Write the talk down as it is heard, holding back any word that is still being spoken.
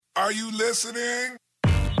Are you listening?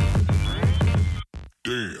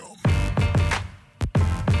 Damn.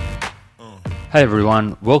 Hey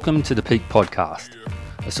everyone, welcome to the Peak Podcast,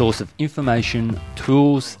 a source of information,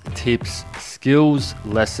 tools, tips, skills,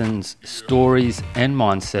 lessons, stories, and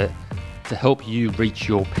mindset to help you reach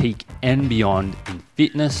your peak and beyond in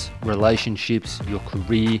fitness, relationships, your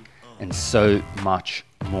career, and so much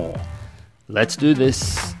more. Let's do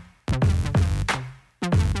this.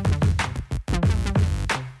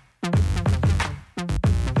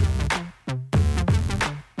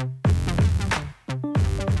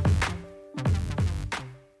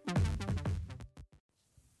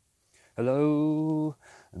 Hello,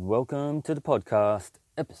 and welcome to the podcast,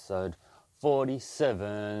 episode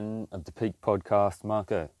 47 of the Peak Podcast.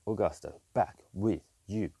 Marco Augusto, back with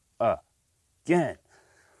you again.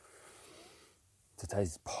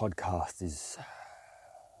 Today's podcast is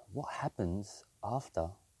what happens after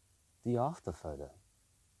the after photo.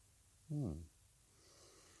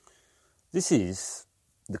 This is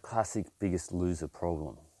the classic Biggest Loser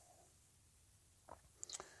problem,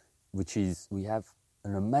 which is we have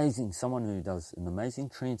someone who does an amazing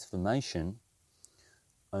transformation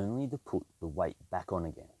only to put the weight back on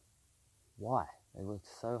again. Why? They worked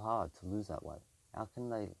so hard to lose that weight. How can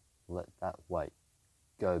they let that weight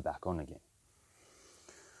go back on again?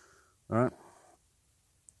 All right.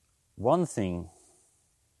 One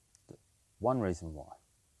reason why,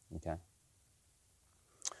 okay?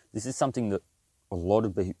 This is something that a lot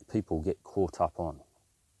of people get caught up on.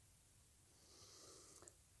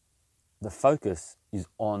 The focus is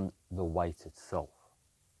on the weight itself,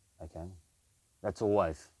 okay? That's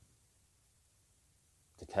always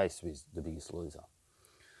the case with the Biggest Loser.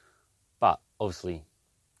 But obviously,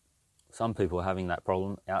 some people are having that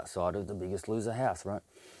problem outside of the Biggest Loser house, right?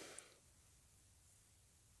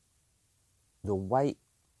 The weight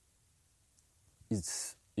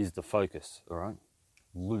is the focus, all right?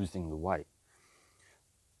 Losing the weight.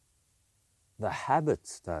 The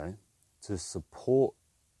habits, though, to support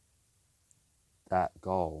that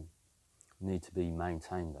goal need to be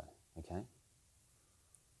maintained, though, okay?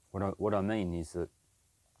 What I mean is that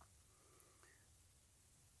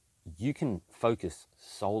you can focus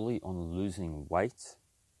solely on losing weight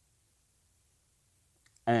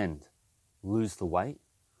and lose the weight,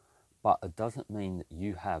 but it doesn't mean that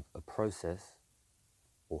you have a process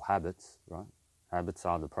or habits, right? Habits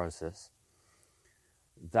are the process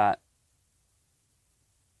that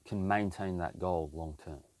can maintain that goal long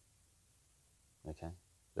term. Okay,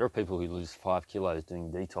 there are people who lose 5 kilos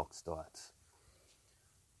doing detox diets.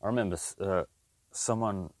 I remember a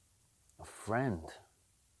friend,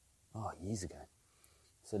 years ago,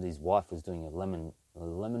 said his wife was doing a lemon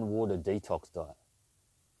water detox diet.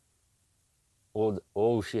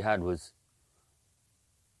 All she had was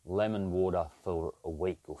lemon water for a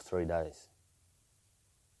week or 3 days.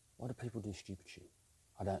 Why do people do stupid shit?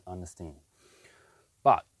 I don't understand.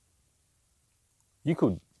 But you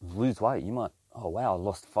could lose weight. You might, oh wow, I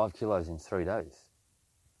lost 5 kilos in 3 days.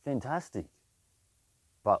 Fantastic.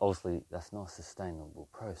 But obviously that's not a sustainable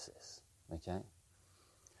process, okay?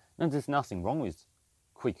 Now there's nothing wrong with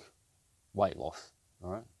quick weight loss,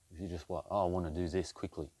 all right? If you just I want to do this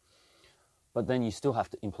quickly. But then you still have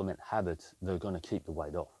to implement habits that are going to keep the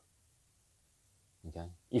weight off, okay?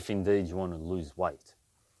 If indeed you want to lose weight,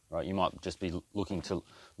 right? You might just be looking to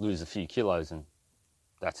lose a few kilos and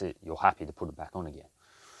that's it. You're happy to put it back on again.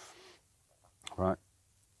 Right?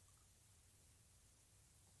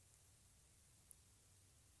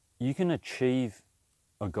 You can achieve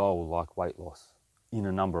a goal like weight loss in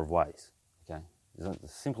a number of ways. Okay? It's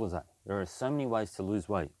as simple as that. There are so many ways to lose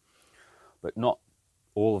weight, but not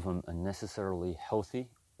all of them are necessarily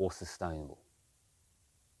healthy or sustainable.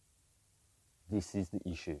 This is the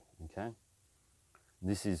issue, okay?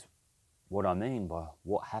 This is what I mean by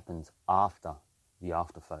what happens after the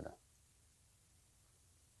after photo.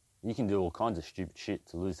 You can do all kinds of stupid shit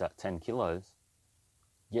to lose that 10 kilos,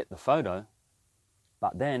 get the photo,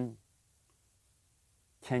 but then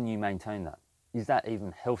can you maintain that? Is that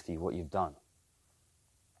even healthy, what you've done?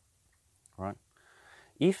 Right?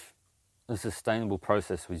 If a sustainable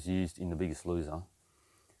process was used in The Biggest Loser,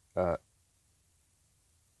 the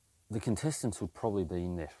contestants would probably be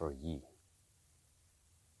in there for a year.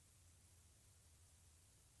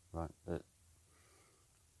 Right?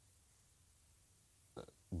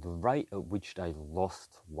 The rate at which they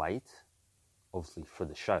lost weight, obviously for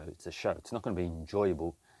the show, it's a show. It's not going to be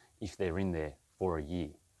enjoyable if they're in there for a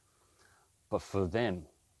year. But for them,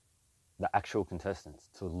 the actual contestants,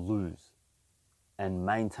 to lose and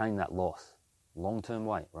maintain that loss, long-term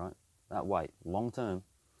weight, right? That weight, long-term,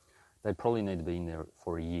 they'd probably need to be in there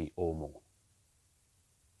for a year or more.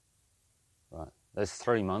 There's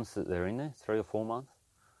 3 months that they're in there, 3 or 4 months.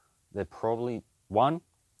 They're probably, one,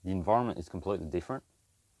 the environment is completely different.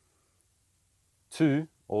 Two,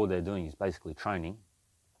 all they're doing is basically training.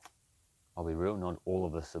 I'll be real, not all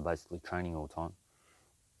of us are basically training all the time.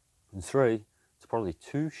 And three, it's probably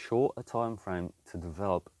too short a time frame to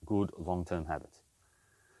develop good long-term habits.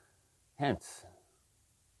 Hence,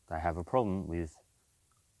 they have a problem with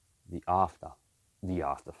the after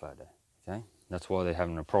photo, okay? That's why they're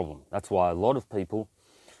having a problem. That's why a lot of people,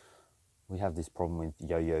 we have this problem with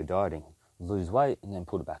yo-yo dieting. Lose weight and then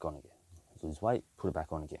put it back on again. Lose weight, put it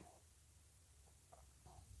back on again.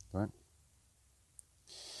 Right?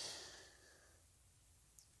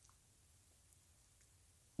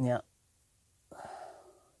 Now,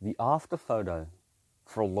 the after photo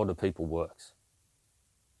for a lot of people works.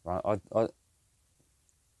 Right?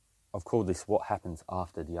 I've called this what happens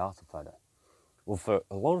after the after photo. Well, for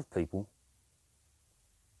a lot of people,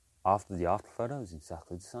 after the after photo is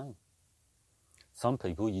exactly the same. Some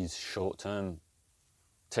people use short-term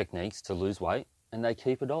techniques to lose weight and they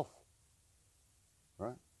keep it off.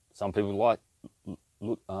 Right? Some people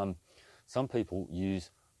some people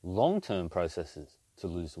use long-term processes to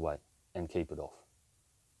lose weight and keep it off.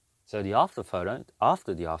 So the after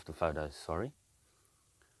the after photo,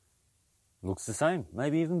 looks the same,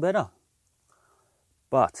 maybe even better.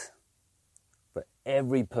 But for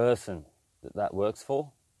every person that works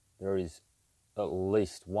for, there is at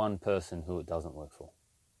least one person who it doesn't work for.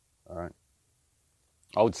 All right?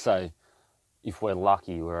 I would say if we're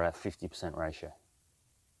lucky, we're at 50% ratio.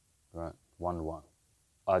 Right? 1 to 1.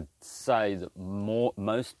 I'd say that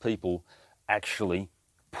most people actually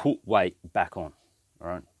put weight back on. All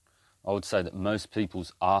right? I would say that most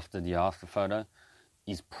people's after the after photo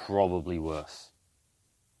is probably worse.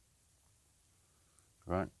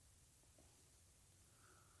 Right?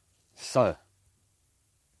 So,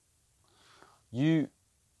 you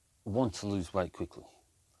want to lose weight quickly,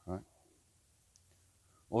 right?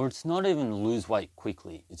 Or it's not even lose weight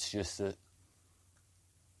quickly, it's just that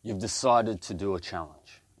you've decided to do a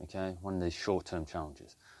challenge, okay? One of these short-term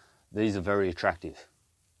challenges. These are very attractive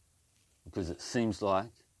because it seems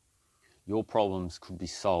like your problems could be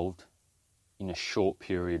solved in a short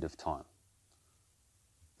period of time.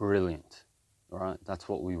 Brilliant, right? That's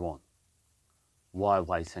what we want. Why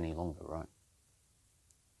wait any longer, right?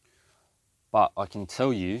 But I can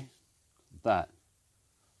tell you that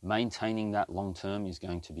maintaining that long term is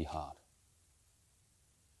going to be hard.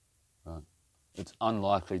 Right? It's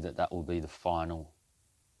unlikely that will be the final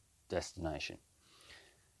destination.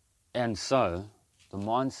 And so, the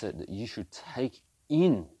mindset that you should take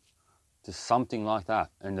in to something like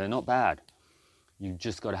that, and they're not bad, you've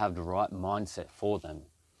just got to have the right mindset for them,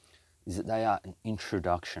 is that they are an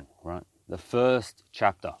introduction, right? The first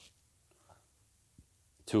chapter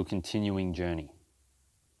to a continuing journey,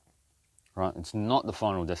 right? It's not the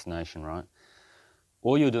final destination, right?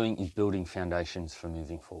 All you're doing is building foundations for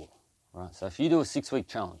moving forward, right? So if you do a 6-week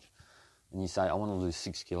challenge and you say, I want to lose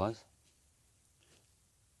 6 kilos,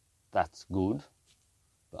 that's good,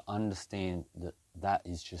 but understand that that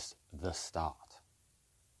is just the start,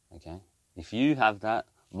 okay? If you have that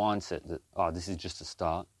mindset that, this is just a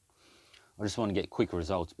start, I just want to get quick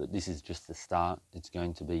results, but this is just the start, it's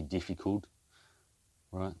going to be difficult,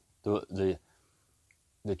 right? The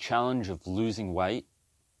challenge of losing weight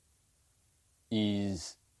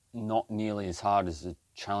is not nearly as hard as the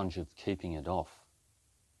challenge of keeping it off,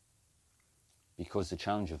 because the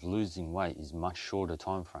challenge of losing weight is much shorter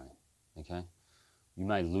time frame, okay? You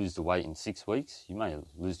may lose the weight in 6 weeks, you may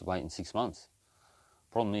lose the weight in 6 months.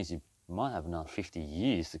 Problem is you might have another 50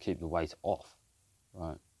 years to keep the weight off,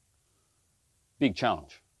 right? Big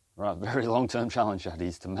challenge, right? Very long-term challenge that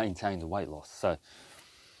is to maintain the weight loss. So,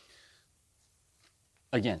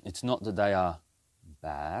 again, it's not that they are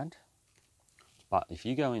bad, but if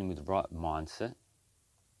you go in with the right mindset,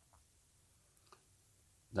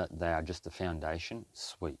 that they are just the foundation,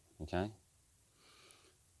 sweet, okay?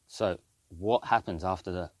 So, what happens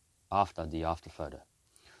after the after photo?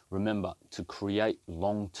 Remember to create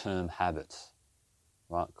long-term habits,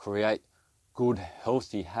 right? Create good,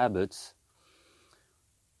 healthy habits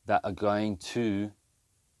that are going to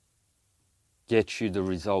get you the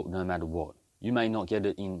result no matter what. You may not get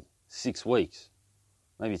it in 6 weeks,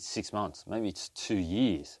 maybe it's 6 months, maybe it's 2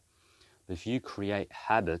 years. But if you create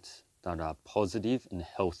habits that are positive and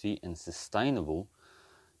healthy and sustainable,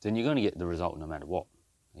 then you're going to get the result no matter what,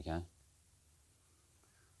 okay?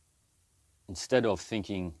 Instead of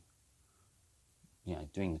thinking,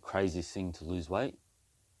 doing the craziest thing to lose weight,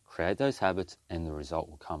 create those habits and the result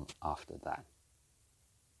will come after that.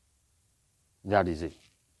 That is it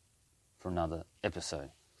for another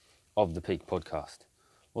episode of the Peak Podcast.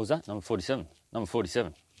 What was that? Number 47. Number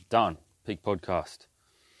 47. Done. Peak Podcast.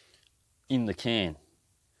 In the can.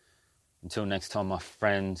 Until next time, my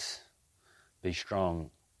friends, be strong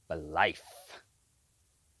for life.